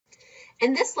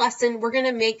In this lesson, we're going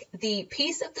to make the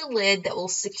piece of the lid that will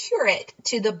secure it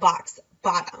to the box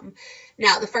bottom.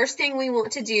 Now, the first thing we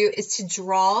want to do is to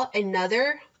draw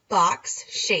another box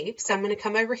shape. So I'm going to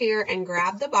come over here and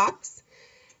grab the box,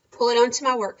 pull it onto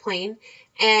my work plane,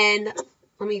 and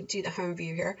let me do the home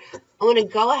view here. I want to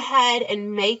go ahead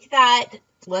and make that,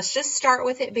 let's just start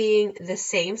with it being the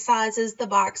same size as the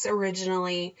box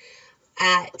originally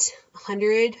at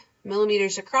 100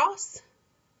 millimeters across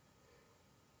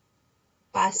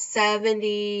by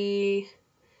 70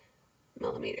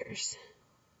 millimeters.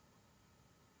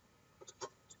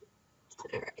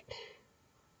 All right.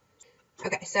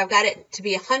 Okay, so I've got it to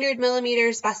be 100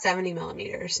 millimeters by 70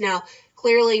 millimeters. Now,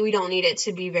 clearly we don't need it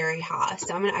to be very high,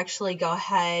 so I'm going to actually go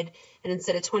ahead and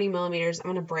instead of 20 millimeters,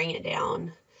 I'm going to bring it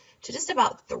down to just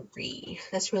about 3.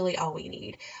 That's really all we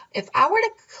need. If I were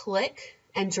to click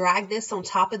and drag this on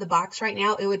top of the box right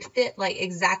now, it would fit like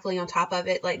exactly on top of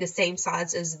it, like the same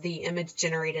size as the image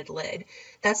generated lid.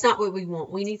 That's not what we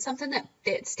want. We need something that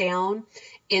fits down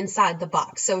inside the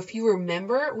box. So if you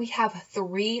remember, we have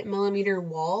 3 millimeter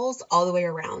walls all the way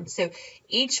around. So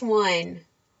each one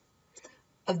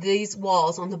of these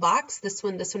walls on the box, this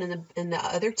one, and the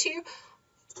other 2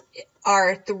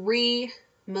 are 3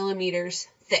 millimeters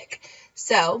thick.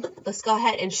 So let's go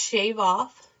ahead and shave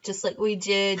off just like we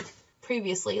did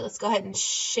previously. Let's go ahead and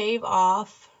shave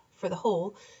off for the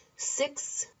hole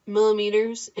 6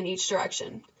 millimeters in each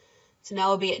direction. So now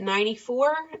we'll be at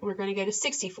 94. We're going to go to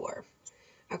 64.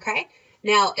 Okay.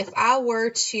 Now, if I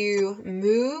were to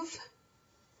move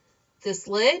this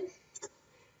lid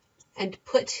and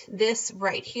put this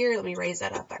right here, let me raise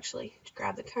that up actually.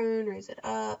 Grab the cone, raise it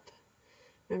up.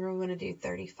 Remember, we're going to do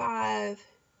 35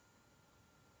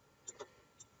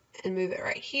 and move it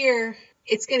right here.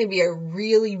 It's going to be a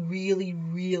really, really,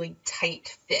 really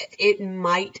tight fit. It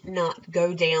might not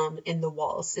go down in the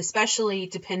walls, especially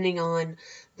depending on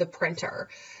the printer.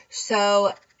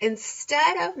 So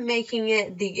instead of making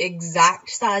it the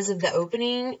exact size of the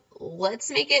opening,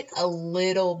 let's make it a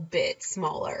little bit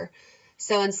smaller.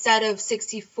 So instead of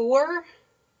 64,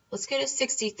 let's go to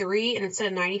 63, and instead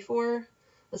of 94,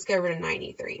 let's go over to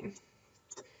 93.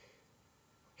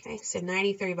 Okay, so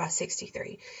 93 by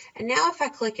 63. And now if I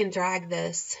click and drag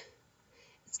this,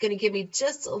 it's going to give me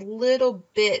just a little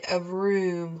bit of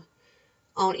room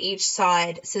on each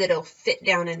side so that it'll fit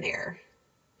down in there.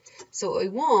 So what we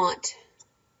want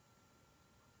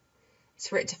is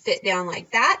for it to fit down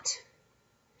like that,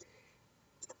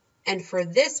 and for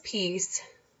this piece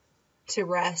to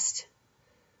rest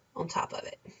on top of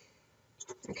it.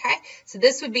 Okay, so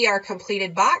this would be our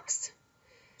completed box.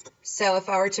 So if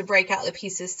I were to break out the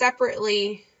pieces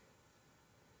separately,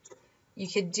 you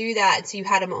could do that so you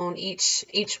had them on each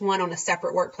one on a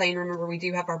separate work plane. Remember, we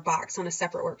do have our box on a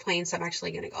separate work plane, so I'm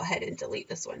actually going to go ahead and delete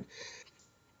this one.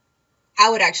 I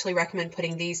would actually recommend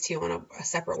putting these 2 on a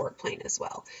separate work plane as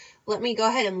well. Let me go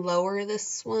ahead and lower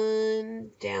this one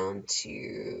down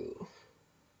to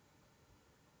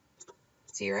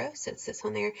 0, so it sits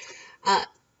on there.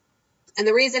 And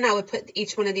the reason I would put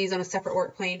each one of these on a separate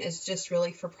work plane is just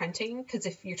really for printing, because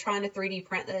if you're trying to 3D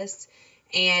print this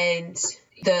and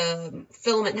the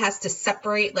filament has to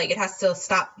separate, like it has to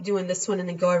stop doing this one and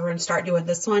then go over and start doing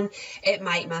this one, it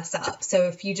might mess up. So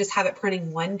if you just have it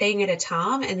printing one thing at a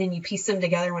time and then you piece them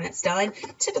together when it's done,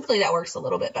 typically that works a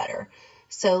little bit better.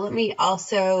 So let me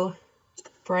also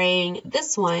bring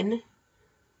this one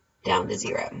down to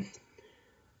 0.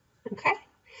 Okay,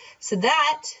 so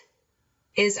that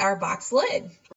is our box lid.